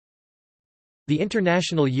The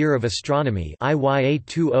International Year of Astronomy (IYA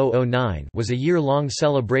 2009) was a year-long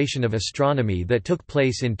celebration of astronomy that took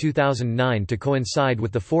place in 2009 to coincide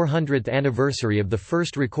with the 400th anniversary of the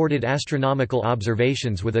first recorded astronomical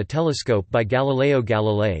observations with a telescope by Galileo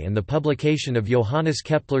Galilei and the publication of Johannes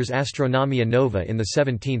Kepler's Astronomia Nova in the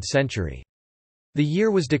 17th century. The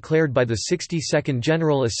year was declared by the 62nd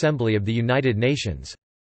General Assembly of the United Nations.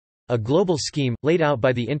 A global scheme, laid out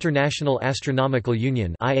by the International Astronomical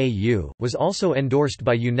Union (IAU), was also endorsed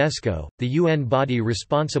by UNESCO, the UN body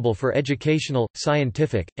responsible for educational,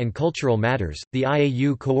 scientific, and cultural matters. The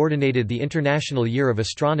IAU coordinated the International Year of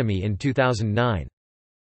Astronomy in 2009.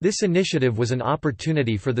 This initiative was an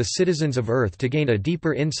opportunity for the citizens of Earth to gain a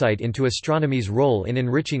deeper insight into astronomy's role in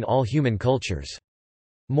enriching all human cultures.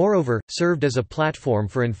 Moreover, served as a platform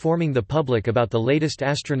for informing the public about the latest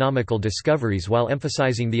astronomical discoveries while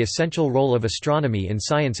emphasizing the essential role of astronomy in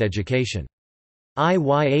science education.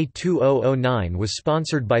 IYA 2009 was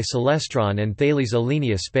sponsored by Celestron and Thales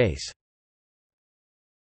Alenia Space.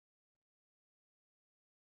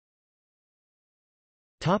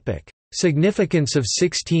 Significance of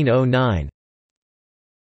 1609.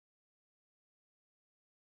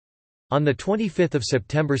 On 25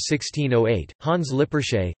 September 1608, Hans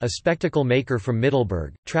Lippershey, a spectacle maker from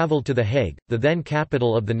Middelburg, travelled to The Hague, the then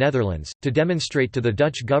capital of the Netherlands, to demonstrate to the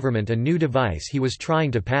Dutch government a new device he was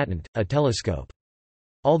trying to patent, a telescope.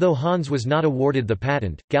 Although Hans was not awarded the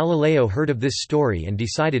patent, Galileo heard of this story and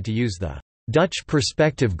decided to use the Dutch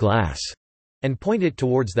perspective glass and point it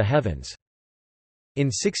towards the heavens. In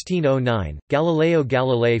 1609, Galileo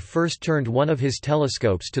Galilei first turned one of his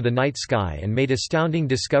telescopes to the night sky and made astounding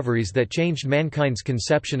discoveries that changed mankind's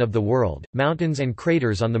conception of the world: mountains and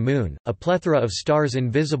craters on the Moon, a plethora of stars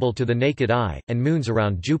invisible to the naked eye, and moons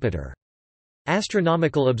around Jupiter.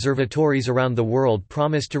 Astronomical observatories around the world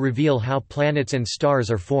promised to reveal how planets and stars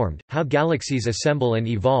are formed, how galaxies assemble and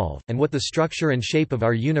evolve, and what the structure and shape of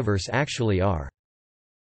our universe actually are.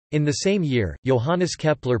 In the same year, Johannes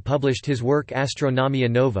Kepler published his work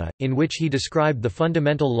Astronomia Nova, in which he described the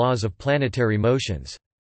fundamental laws of planetary motions.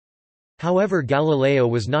 However, Galileo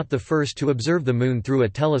was not the first to observe the Moon through a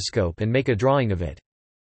telescope and make a drawing of it.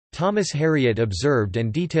 Thomas Harriot observed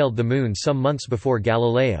and detailed the Moon some months before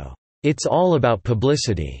Galileo. "It's all about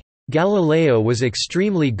publicity. Galileo was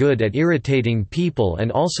extremely good at irritating people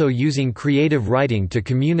and also using creative writing to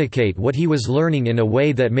communicate what he was learning in a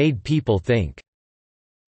way that made people think,"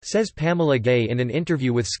 says Pamela Gay in an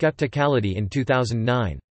interview with Skepticality in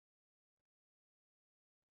 2009.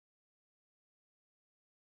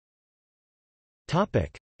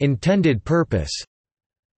 Intended purpose.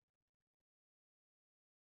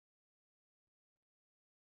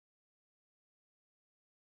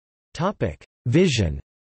 Vision.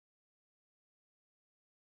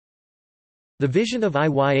 The vision of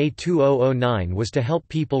IYA 2009 was to help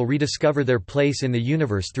people rediscover their place in the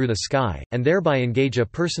universe through the sky, and thereby engage a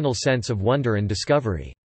personal sense of wonder and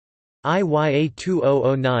discovery. IYA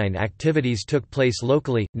 2009 activities took place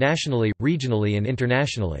locally, nationally, regionally and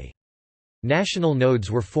internationally. National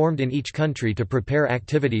nodes were formed in each country to prepare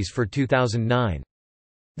activities for 2009.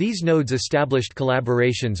 These nodes established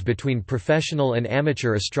collaborations between professional and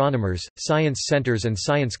amateur astronomers, science centers and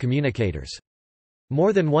science communicators.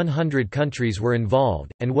 More than 100 countries were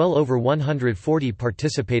involved, and well over 140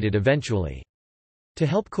 participated eventually. To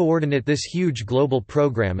help coordinate this huge global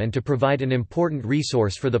program and to provide an important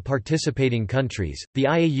resource for the participating countries, the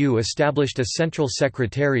IAU established a central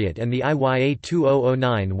secretariat, and the IYA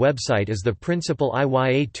 2009 website is the principal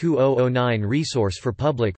IYA 2009 resource for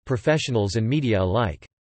public, professionals and media alike.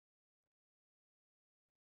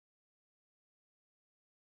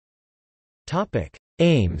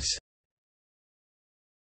 Aims.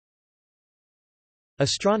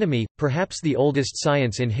 Astronomy, perhaps the oldest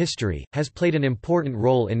science in history, has played an important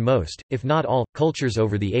role in most, if not all, cultures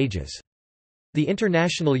over the ages. The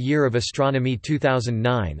International Year of Astronomy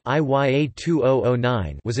 2009 (IYA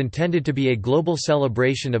 2009) was intended to be a global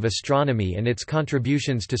celebration of astronomy and its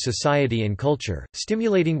contributions to society and culture,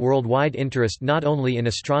 stimulating worldwide interest not only in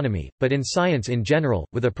astronomy, but in science in general,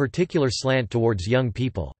 with a particular slant towards young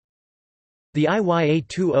people. The IYA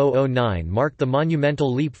 2009 marked the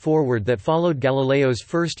monumental leap forward that followed Galileo's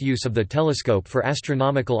first use of the telescope for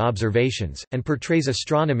astronomical observations, and portrays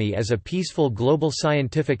astronomy as a peaceful global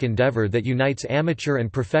scientific endeavor that unites amateur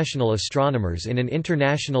and professional astronomers in an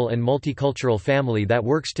international and multicultural family that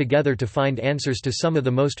works together to find answers to some of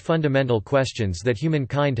the most fundamental questions that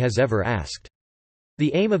humankind has ever asked.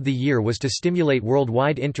 The aim of the year was to stimulate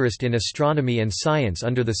worldwide interest in astronomy and science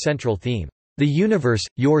under the central theme, "The Universe,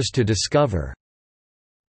 Yours to Discover."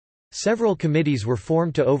 Several committees were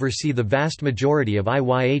formed to oversee the vast majority of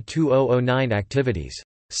IYA 2009 activities.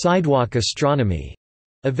 Sidewalk astronomy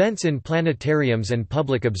events in planetariums and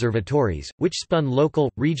public observatories, which spun local,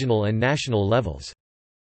 regional and national levels.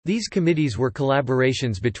 These committees were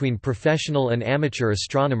collaborations between professional and amateur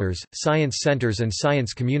astronomers, science centers and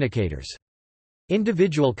science communicators.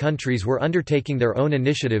 Individual countries were undertaking their own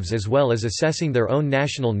initiatives as well as assessing their own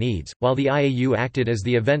national needs, while the IAU acted as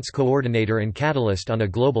the event's coordinator and catalyst on a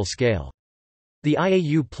global scale. The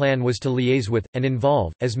IAU plan was to liaise with, and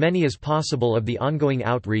involve, as many as possible of the ongoing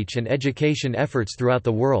outreach and education efforts throughout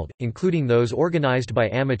the world, including those organized by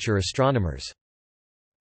amateur astronomers.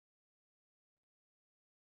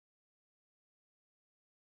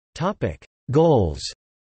 Goals.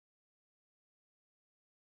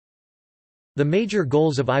 The major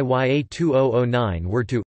goals of IYA 2009 were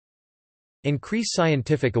to increase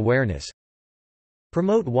scientific awareness,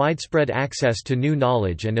 promote widespread access to new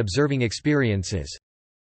knowledge and observing experiences,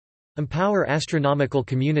 empower astronomical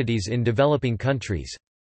communities in developing countries,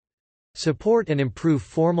 support and improve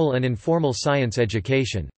formal and informal science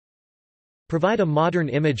education, provide a modern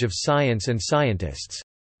image of science and scientists,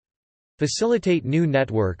 facilitate new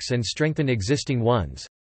networks and strengthen existing ones,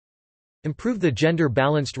 improve the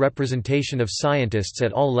gender-balanced representation of scientists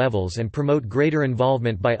at all levels and promote greater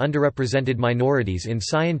involvement by underrepresented minorities in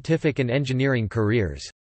scientific and engineering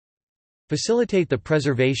careers. Facilitate the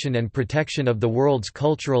preservation and protection of the world's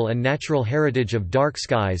cultural and natural heritage of dark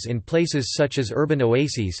skies in places such as urban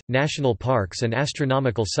oases, national parks and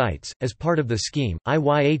astronomical sites. As part of the scheme,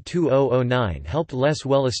 IYA 2009 helped less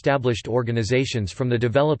well-established organizations from the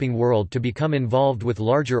developing world to become involved with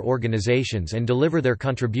larger organizations and deliver their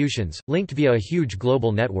contributions, linked via a huge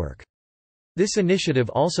global network. This initiative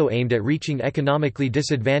also aimed at reaching economically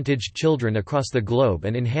disadvantaged children across the globe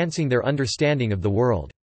and enhancing their understanding of the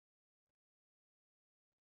world.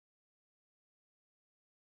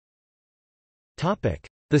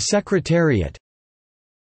 The Secretariat.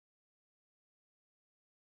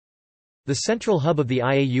 The central hub of the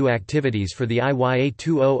IAU activities for the IYA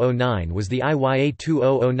 2009 was the IYA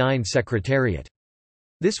 2009 Secretariat.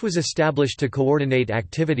 This was established to coordinate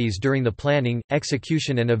activities during the planning,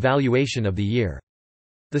 execution and evaluation of the year.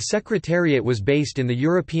 The Secretariat was based in the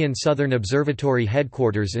European Southern Observatory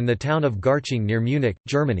headquarters in the town of Garching near Munich,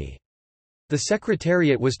 Germany. The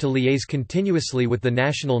Secretariat was to liaise continuously with the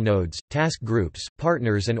national nodes, task groups,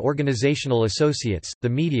 partners and organizational associates, the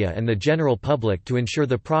media and the general public to ensure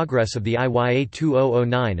the progress of the IYA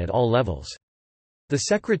 2009 at all levels. The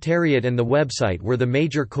Secretariat and the website were the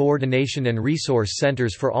major coordination and resource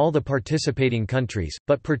centers for all the participating countries,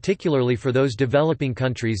 but particularly for those developing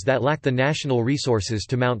countries that lack the national resources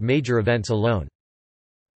to mount major events alone.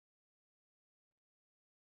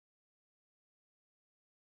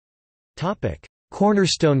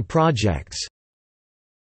 Cornerstone projects.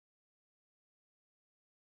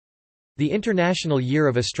 The International Year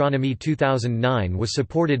of Astronomy 2009 was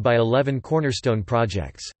supported by 11 cornerstone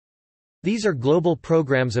projects. These are global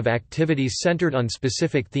programs of activities centered on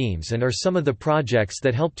specific themes and are some of the projects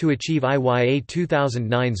that help to achieve IYA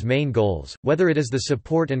 2009's main goals, whether it is the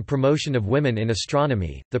support and promotion of women in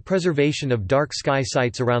astronomy, the preservation of dark sky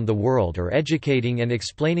sites around the world or educating and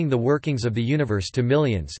explaining the workings of the universe to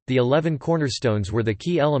millions. The 11 cornerstones were the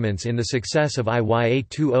key elements in the success of IYA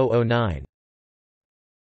 2009.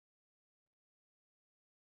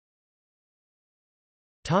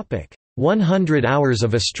 Topic: 100 Hours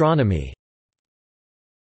of Astronomy.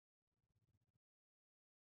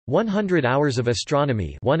 100 Hours of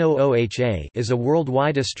Astronomy is a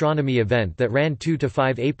worldwide astronomy event that ran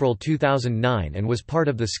 2–5 April 2009 and was part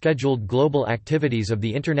of the scheduled global activities of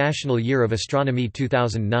the International Year of Astronomy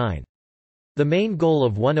 2009. The main goal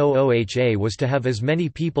of 100HA was to have as many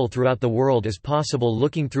people throughout the world as possible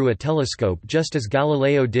looking through a telescope, just as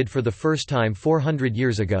Galileo did for the first time 400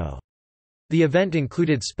 years ago. The event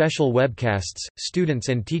included special webcasts, students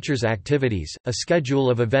and teachers activities, a schedule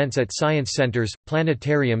of events at science centers,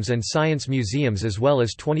 planetariums and science museums, as well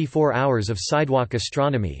as 24 hours of sidewalk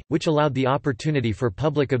astronomy, which allowed the opportunity for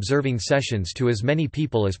public observing sessions to as many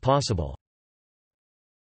people as possible.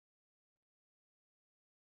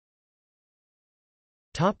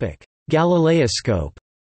 Galileoscope.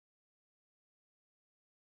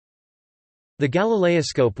 The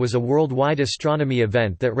Galileoscope was a worldwide astronomy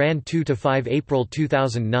event that ran 2–5 April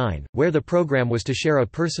 2009, where the program was to share a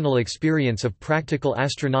personal experience of practical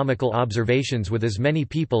astronomical observations with as many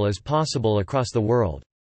people as possible across the world.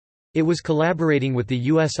 It was collaborating with the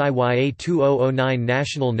US IYA 2009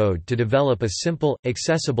 National Node to develop a simple,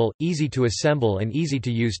 accessible, easy-to-assemble and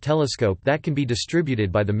easy-to-use telescope that can be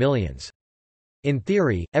distributed by the millions. In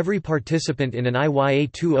theory, every participant in an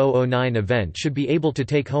IYA 2009 event should be able to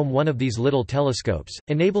take home one of these little telescopes,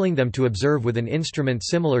 enabling them to observe with an instrument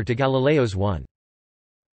similar to Galileo's one.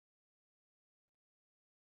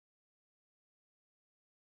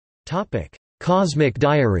 Cosmic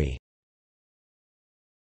Diary.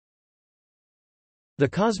 The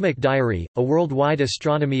Cosmic Diary, a worldwide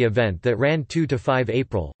astronomy event that ran 2 to 5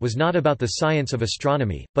 April, was not about the science of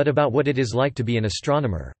astronomy, but about what it is like to be an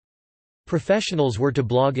astronomer. Professionals were to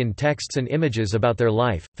blog in texts and images about their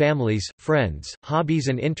life, families, friends, hobbies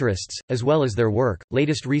and interests, as well as their work,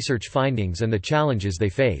 latest research findings and the challenges they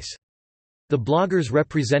face. The bloggers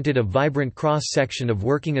represented a vibrant cross-section of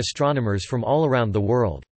working astronomers from all around the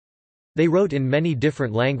world. They wrote in many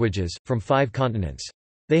different languages, from 5 continents.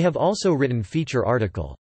 They have also written feature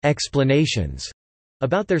article explanations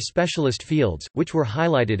about their specialist fields, which were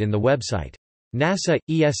highlighted in the website. NASA,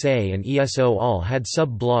 ESA and ESO all had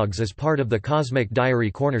sub-blogs as part of the Cosmic Diary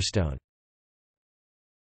Cornerstone.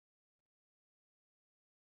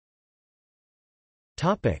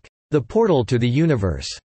 The Portal to the Universe.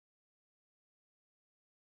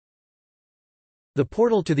 The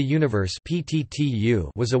Portal to the Universe (PTTU)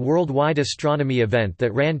 was a worldwide astronomy event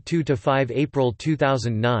that ran 2 to 5 April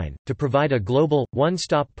 2009, to provide a global,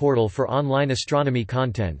 one-stop portal for online astronomy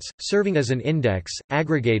contents, serving as an index,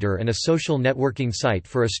 aggregator and a social networking site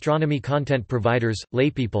for astronomy content providers,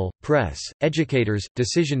 laypeople, press, educators,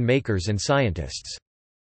 decision-makers and scientists.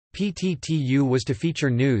 PTTU was to feature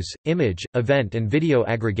news, image, event and video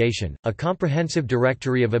aggregation, a comprehensive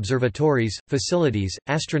directory of observatories, facilities,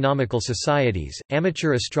 astronomical societies,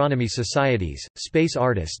 amateur astronomy societies, space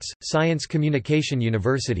artists, science communication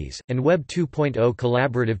universities, and Web 2.0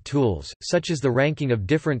 collaborative tools, such as the ranking of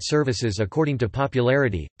different services according to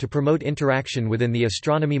popularity, to promote interaction within the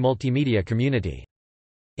astronomy multimedia community.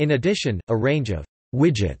 In addition, a range of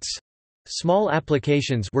widgets, small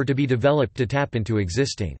applications, were to be developed to tap into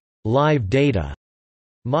existing live data.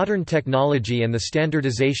 Modern technology and the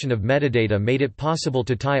standardization of metadata made it possible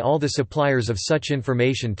to tie all the suppliers of such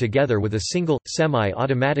information together with a single,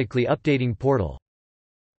 semi-automatically updating portal.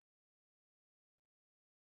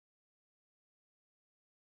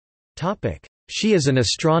 She is an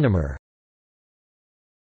astronomer.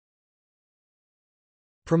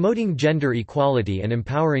 Promoting gender equality and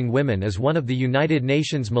empowering women is one of the United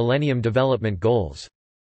Nations Millennium Development Goals.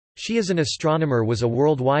 She is an Astronomer was a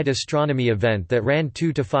worldwide astronomy event that ran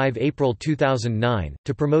 2 to 5 April 2009,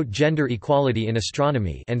 to promote gender equality in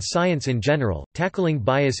astronomy and science in general, tackling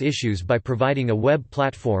bias issues by providing a web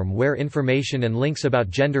platform where information and links about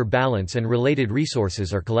gender balance and related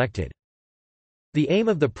resources are collected. The aim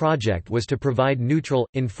of the project was to provide neutral,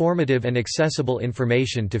 informative and accessible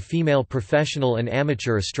information to female professional and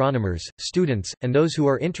amateur astronomers, students, and those who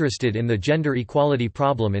are interested in the gender equality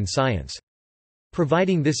problem in science.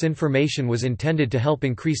 Providing this information was intended to help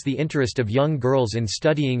increase the interest of young girls in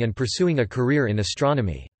studying and pursuing a career in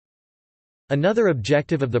astronomy. Another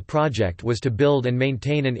objective of the project was to build and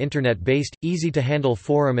maintain an internet-based, easy-to-handle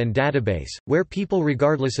forum and database, where people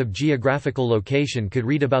regardless of geographical location could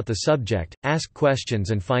read about the subject, ask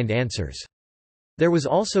questions and find answers. There was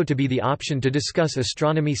also to be the option to discuss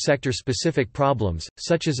astronomy sector-specific problems,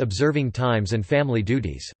 such as observing times and family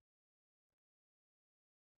duties.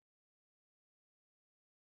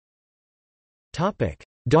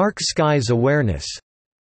 Dark skies awareness.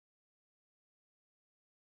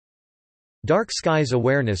 Dark Skies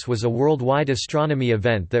Awareness was a worldwide astronomy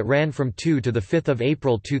event that ran from 2 to 5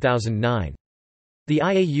 April 2009. The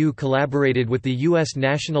IAU collaborated with the U.S.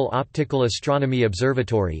 National Optical Astronomy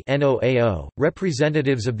Observatory (NOAO),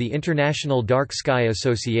 representatives of the International Dark Sky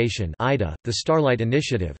Association (IDA), the Starlight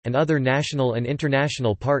Initiative, and other national and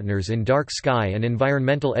international partners in dark sky and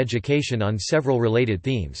environmental education on several related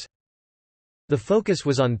themes. The focus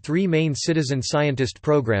was on 3 main citizen scientist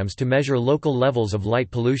programs to measure local levels of light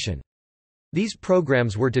pollution. These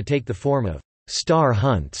programs were to take the form of star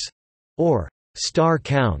hunts or star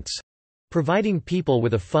counts, providing people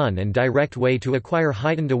with a fun and direct way to acquire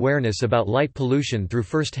heightened awareness about light pollution through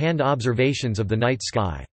first-hand observations of the night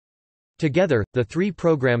sky. Together, the 3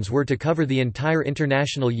 programs were to cover the entire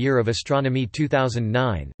International Year of Astronomy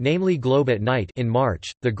 2009, namely Globe at Night in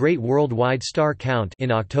March, the Great Worldwide Star Count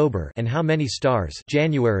in October, and How Many Stars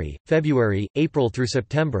January, February, April through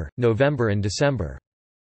September, November and December.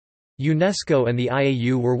 UNESCO and the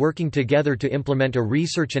IAU were working together to implement a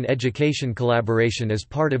research and education collaboration as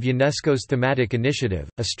part of UNESCO's thematic initiative,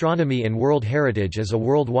 Astronomy and World Heritage, as a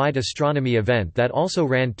worldwide astronomy event that also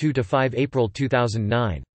ran 2 to 5 April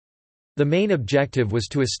 2009. The main objective was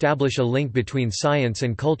to establish a link between science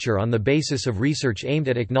and culture on the basis of research aimed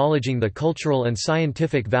at acknowledging the cultural and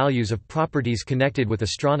scientific values of properties connected with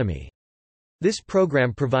astronomy. This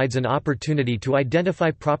program provides an opportunity to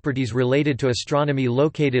identify properties related to astronomy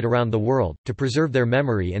located around the world, to preserve their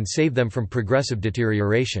memory and save them from progressive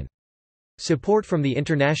deterioration. Support from the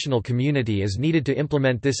international community is needed to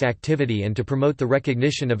implement this activity and to promote the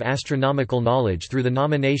recognition of astronomical knowledge through the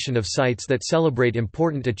nomination of sites that celebrate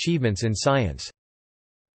important achievements in science.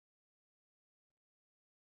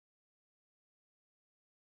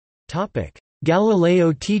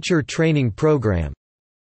 Galileo Teacher Training Program.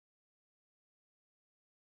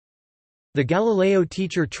 The Galileo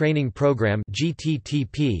Teacher Training Program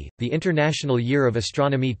 (GTTP), the International Year of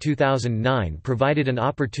Astronomy 2009, provided an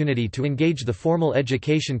opportunity to engage the formal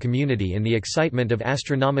education community in the excitement of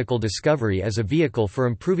astronomical discovery as a vehicle for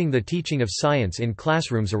improving the teaching of science in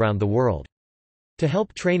classrooms around the world. To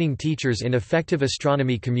help training teachers in effective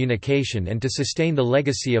astronomy communication and to sustain the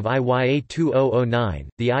legacy of IYA 2009,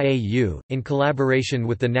 the IAU, in collaboration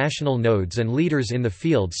with the national nodes and leaders in the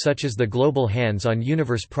field such as the Global Hands-on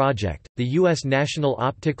Universe Project, the U.S. National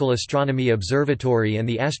Optical Astronomy Observatory and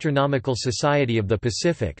the Astronomical Society of the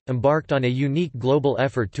Pacific, embarked on a unique global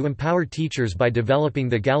effort to empower teachers by developing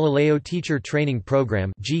the Galileo Teacher Training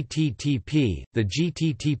Program (GTTP). The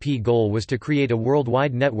GTTP goal was to create a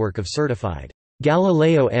worldwide network of certified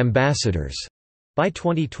Galileo ambassadors by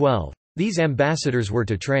 2012. These ambassadors were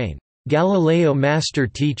to train Galileo master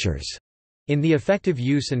teachers in the effective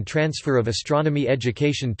use and transfer of astronomy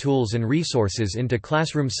education tools and resources into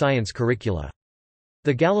classroom science curricula.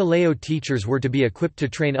 The Galileo teachers were to be equipped to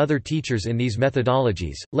train other teachers in these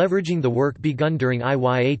methodologies, leveraging the work begun during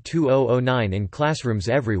IYA 2009 in classrooms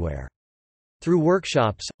everywhere. Through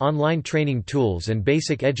workshops, online training tools and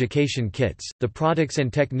basic education kits, the products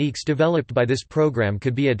and techniques developed by this program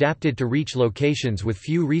could be adapted to reach locations with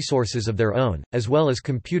few resources of their own, as well as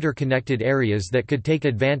computer-connected areas that could take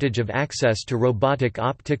advantage of access to robotic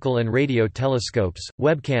optical and radio telescopes,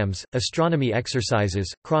 webcams, astronomy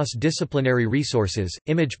exercises, cross-disciplinary resources,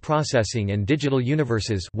 image processing and digital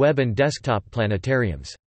universes, web and desktop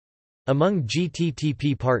planetariums. Among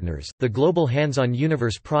GTTP partners, the Global Hands-on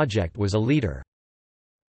Universe project was a leader.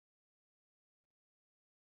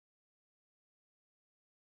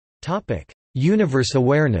 Universe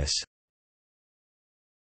awareness.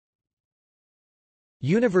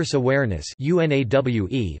 Universe Awareness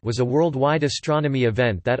was a worldwide astronomy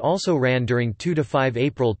event that also ran during 2–5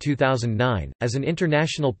 April 2009, as an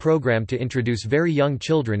international program to introduce very young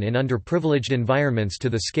children in underprivileged environments to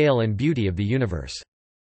the scale and beauty of the universe.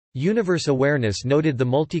 Universe Awareness noted the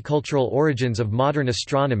multicultural origins of modern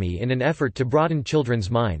astronomy in an effort to broaden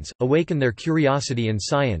children's minds, awaken their curiosity in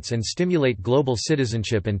science and stimulate global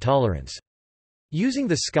citizenship and tolerance. Using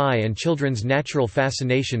the sky and children's natural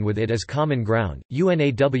fascination with it as common ground,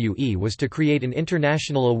 UNAWE was to create an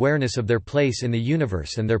international awareness of their place in the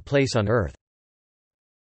universe and their place on Earth.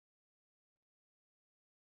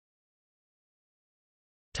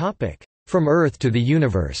 From Earth to the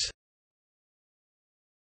universe.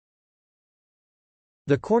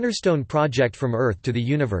 The Cornerstone Project From Earth to the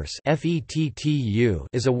Universe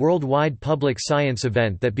is a worldwide public science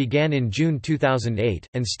event that began in June 2008,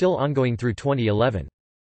 and still ongoing through 2011.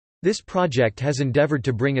 This project has endeavored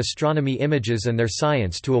to bring astronomy images and their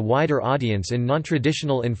science to a wider audience in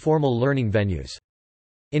non-traditional informal learning venues.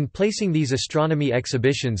 In placing these astronomy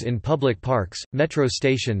exhibitions in public parks, metro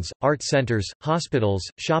stations, art centers, hospitals,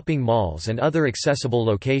 shopping malls and other accessible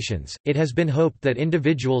locations, it has been hoped that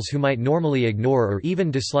individuals who might normally ignore or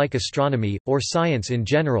even dislike astronomy, or science in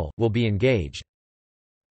general, will be engaged.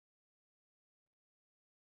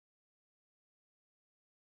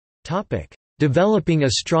 Developing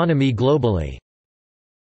astronomy globally.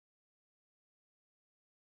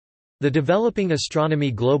 The Developing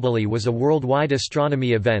Astronomy Globally was a worldwide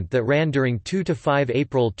astronomy event that ran during 2–5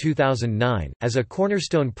 April 2009, as a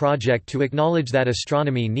cornerstone project to acknowledge that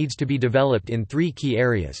astronomy needs to be developed in three key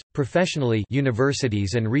areas: professionally,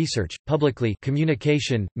 universities and research; publicly,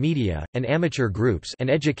 communication, media, and amateur groups; and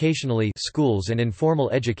educationally, schools and informal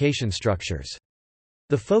education structures.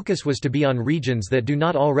 The focus was to be on regions that do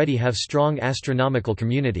not already have strong astronomical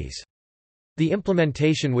communities. The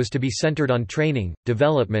implementation was to be centered on training,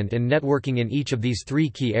 development and networking in each of these three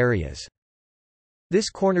key areas. This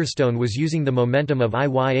cornerstone was using the momentum of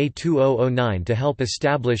IYA 2009 to help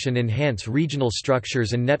establish and enhance regional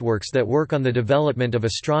structures and networks that work on the development of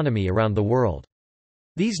astronomy around the world.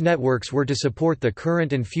 These networks were to support the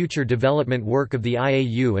current and future development work of the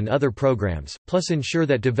IAU and other programs, plus ensure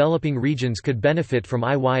that developing regions could benefit from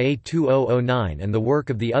IYA 2009 and the work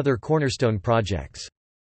of the other cornerstone projects.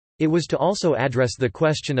 It was to also address the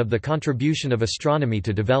question of the contribution of astronomy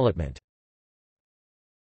to development.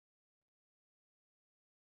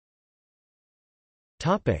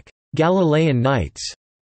 Galilean Nights.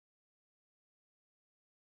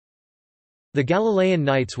 The Galilean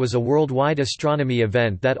Nights was a worldwide astronomy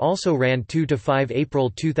event that also ran 2–5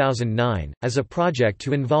 April 2009, as a project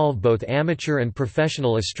to involve both amateur and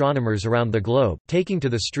professional astronomers around the globe, taking to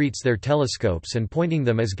the streets their telescopes and pointing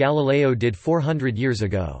them as Galileo did 400 years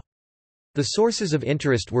ago. The sources of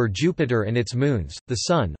interest were Jupiter and its moons, the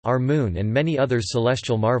Sun, our Moon and many other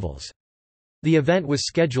celestial marvels. The event was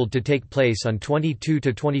scheduled to take place on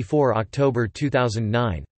 22–24 October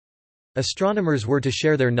 2009. Astronomers were to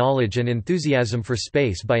share their knowledge and enthusiasm for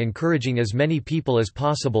space by encouraging as many people as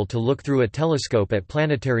possible to look through a telescope at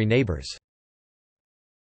planetary neighbors.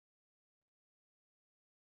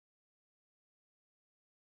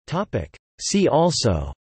 See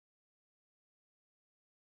also: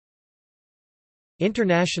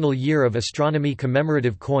 International Year of Astronomy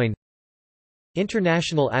commemorative coin,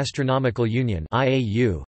 International Astronomical Union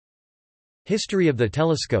 (IAU), History of the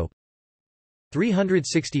telescope,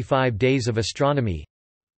 365 Days of Astronomy,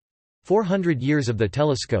 400 Years of the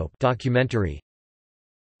Telescope documentary,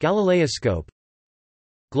 Galileoscope,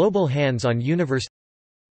 Global Hands on Universe,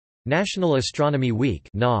 National Astronomy Week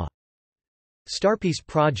 (NA), Starpiece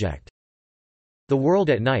Project, The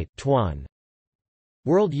World at Night (TWAN),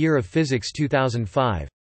 World Year of Physics 2005,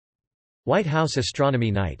 White House Astronomy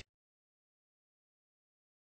Night.